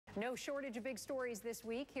No shortage of big stories this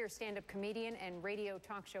week. Here's stand-up comedian and radio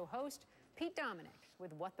talk show host Pete Dominick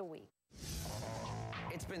with What the Week.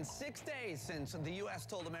 It's been 6 days since the U.S.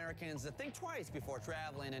 told Americans to think twice before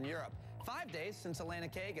traveling in Europe. 5 days since Elena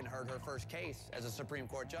Kagan heard her first case as a Supreme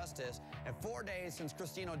Court justice. And 4 days since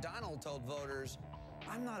Christine O'Donnell told voters,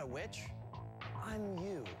 "I'm not a witch, I'm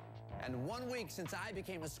you." And 1 week since I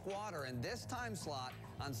became a squatter in this time slot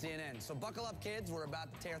on CNN. So buckle up, kids. We're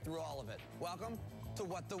about to tear through all of it. Welcome to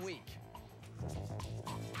What the Week.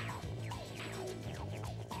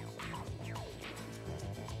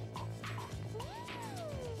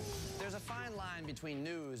 There's a fine line between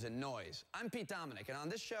news and noise. I'm Pete Dominick, and on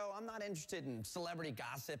this show, I'm not interested in celebrity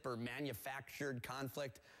gossip or manufactured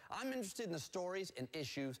conflict. I'm interested in the stories and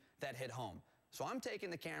issues that hit home. So I'm taking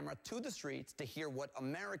the camera to the streets to hear what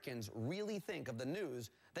Americans really think of the news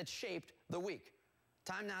that shaped the week.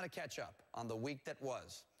 Time now to catch up on the week that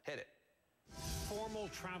was. Hit it. Formal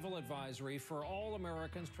travel advisory for all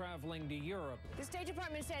Americans traveling to Europe. The State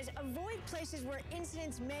Department says avoid places where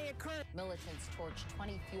incidents may occur. Militants torched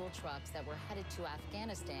 20 fuel trucks that were headed to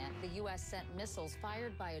Afghanistan. The U.S. sent missiles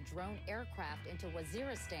fired by a drone aircraft into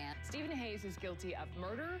Waziristan. Stephen Hayes is guilty of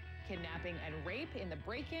murder, kidnapping, and rape in the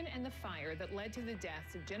break-in and the fire that led to the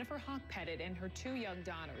deaths of Jennifer Hawk Pettit and her 2 young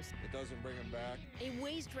daughters. It doesn't bring him back. A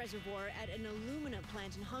waste reservoir at an alumina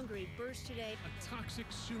plant in Hungary burst today. A toxic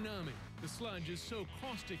tsunami. The sludge is so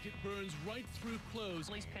caustic it burns right through clothes.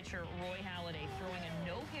 Police pitcher Roy Halladay throwing a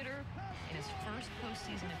no-hitter in his first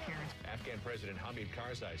postseason appearance. Afghan President Hamid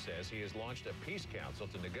Karzai says he has launched a peace council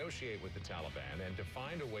to negotiate with the Taliban and to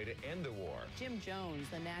find a way to end the war. Jim Jones,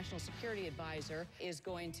 the national security advisor, is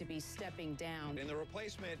going to be stepping down. And the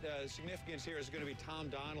replacement significance here is going to be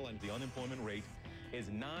Tom Donilon. The unemployment rate is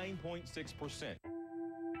 9.6%.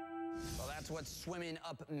 Well, that's what's swimming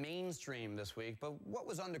up mainstream this week. But what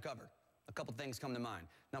was undercover? A couple things come to mind.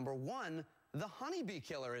 Number one, the honeybee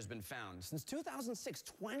killer has been found. Since 2006,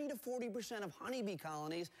 20 to 40% of honeybee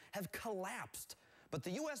colonies have collapsed. But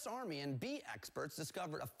the U.S. Army and bee experts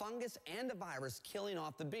discovered a fungus and a virus killing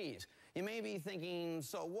off the bees. You may be thinking,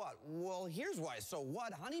 so what? Well, here's why. So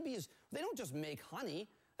what? Honeybees, they don't just make honey.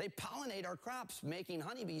 They pollinate our crops, making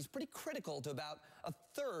honeybees pretty critical to about a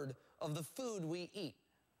third of the food we eat.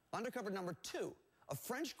 Undercover number two. A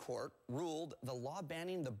French court ruled the law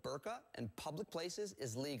banning the burqa in public places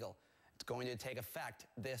is legal. It's going to take effect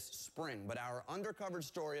this spring. But our undercover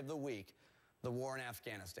story of the week, the war in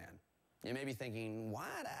Afghanistan. You may be thinking,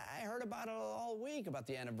 what? I heard about it all week, about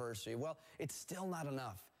the anniversary. Well, it's still not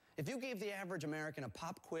enough. If you gave the average American a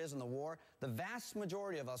pop quiz on the war, the vast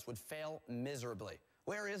majority of us would fail miserably.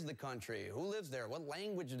 Where is the country? Who lives there? What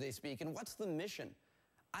language do they speak? And what's the mission?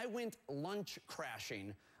 I went lunch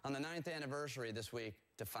crashing on the 9th anniversary this week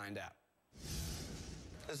to find out.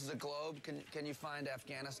 This is a globe. Can you find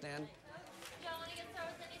Afghanistan?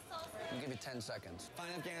 I'll give you 10 seconds. Find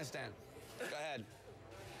Afghanistan. Go ahead.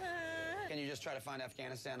 Can you just try to find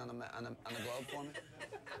Afghanistan on the globe for me?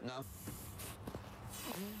 No?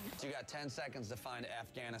 So you got 10 seconds to find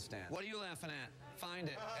Afghanistan. What are you laughing at? Find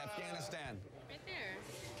it. Afghanistan. Right there.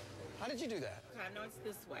 How did you do that? I know it's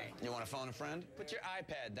this way. You want to phone a friend? Put your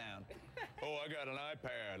iPad down. Oh, I got an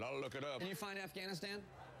iPad. I'll look it up. Can you find Afghanistan?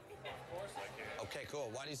 Of course I can. Okay, cool.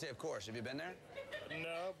 Why do you say of course? Have you been there?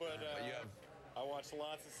 No, but you have... I watch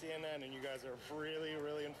lots of CNN, and you guys are really,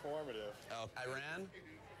 really informative. Oh, Iran?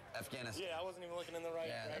 Afghanistan. Yeah, I wasn't even looking in the right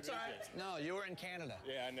Yeah, that's all right. No, you were in Canada.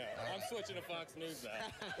 Yeah, I know. I'm switching to Fox News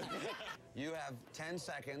now. You have 10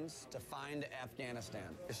 seconds to find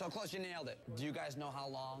Afghanistan. You're so close, you nailed it. Do you guys know how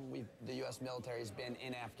long the U.S. military's been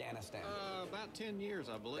in Afghanistan? About 10 years,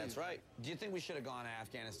 I believe. That's right. Do you think we should have gone to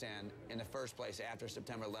Afghanistan in the first place after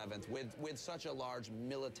September 11th with such a large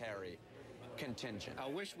military contingent? I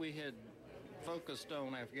wish we had focused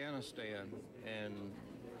on Afghanistan, and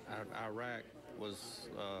Iraq was,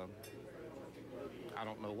 I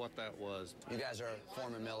don't know what that was. You guys are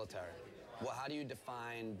former military. Well, how do you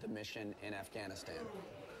define the mission in Afghanistan?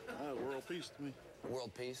 World peace to me.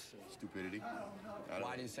 World peace? Stupidity.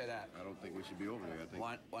 Why do you say that? I don't think we should be over there. I think.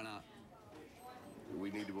 Why not? We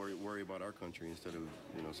need to worry about our country instead of,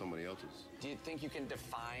 somebody else's. Do you think you can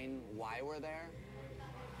define why we're there?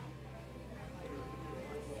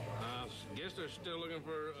 I guess they're still looking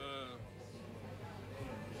for,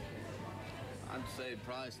 I'd say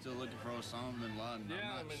probably still looking for Osama bin Laden.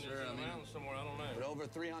 Yeah, I'm not sure. Around somewhere, I don't know. But over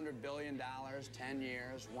 $300 billion, 10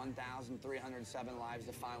 years, 1,307 lives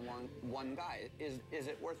to find one guy. Is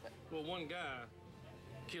it worth it? Well, one guy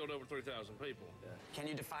killed over 3,000 people. Yeah. Can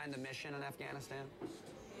you define the mission in Afghanistan?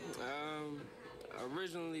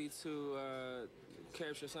 Originally to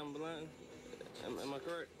capture Osama bin Laden. Am I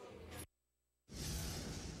correct?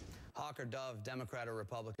 Hawk or dove, Democrat or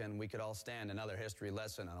Republican, we could all stand another history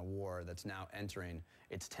lesson on a war that's now entering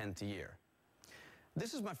its 10th year.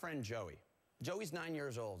 This is my friend Joey. Joey's 9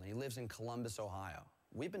 years old, and he lives in Columbus, Ohio.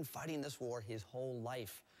 We've been fighting this war his whole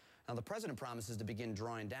life. Now, the president promises to begin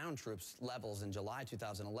drawing down troops levels in July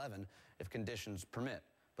 2011 if conditions permit.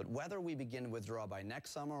 But whether we begin to withdraw by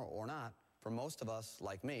next summer or not, for most of us,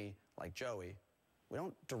 like me, like Joey, we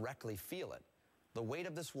don't directly feel it. The weight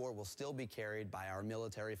of this war will still be carried by our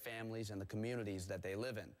military families and the communities that they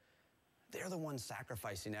live in. They're the ones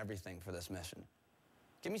sacrificing everything for this mission.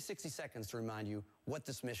 Give me 60 seconds to remind you what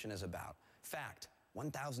this mission is about. Fact,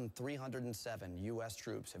 1,307 U.S.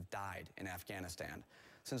 troops have died in Afghanistan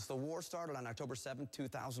since the war started on October 7,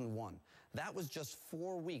 2001. That was just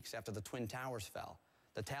 4 weeks after the Twin Towers fell.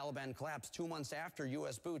 The Taliban collapsed 2 months after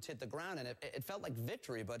U.S. boots hit the ground, and it felt like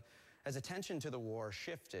victory, but as attention to the war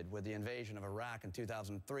shifted with the invasion of Iraq in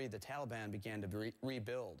 2003, the Taliban began to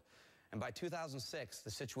rebuild. And by 2006, the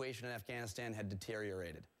situation in Afghanistan had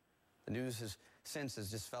deteriorated. The news since has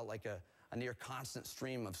just felt like a near constant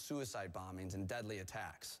stream of suicide bombings and deadly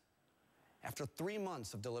attacks. After 3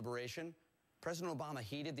 months of deliberation, President Obama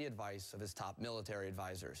heeded the advice of his top military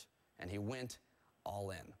advisors, and he went all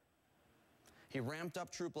in. He ramped up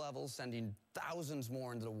troop levels, sending thousands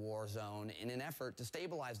more into the war zone in an effort to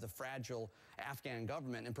stabilize the fragile Afghan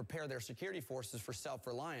government and prepare their security forces for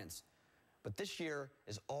self-reliance. But this year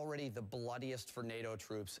is already the bloodiest for NATO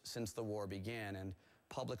troops since the war began, and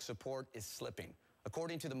public support is slipping.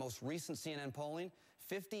 According to the most recent CNN polling,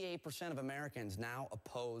 58% of Americans now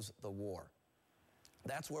oppose the war.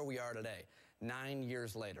 That's where we are today, 9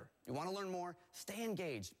 years later. You want to learn more? Stay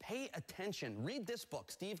engaged. Pay attention. Read this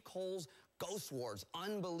book, Steve Cole's Ghost Wars.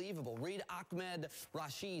 Unbelievable. Read Ahmed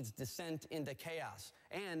Rashid's Descent into Chaos.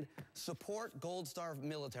 And support Gold Star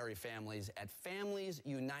military families at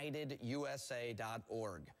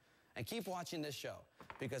familiesunitedusa.org. And keep watching this show,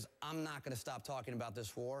 because I'm not going to stop talking about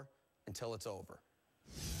this war until it's over.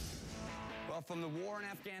 Well, from the war in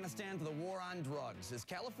Afghanistan to the war on drugs, is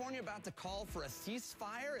California about to call for a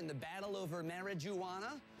ceasefire in the battle over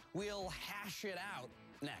marijuana? We'll hash it out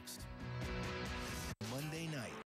next.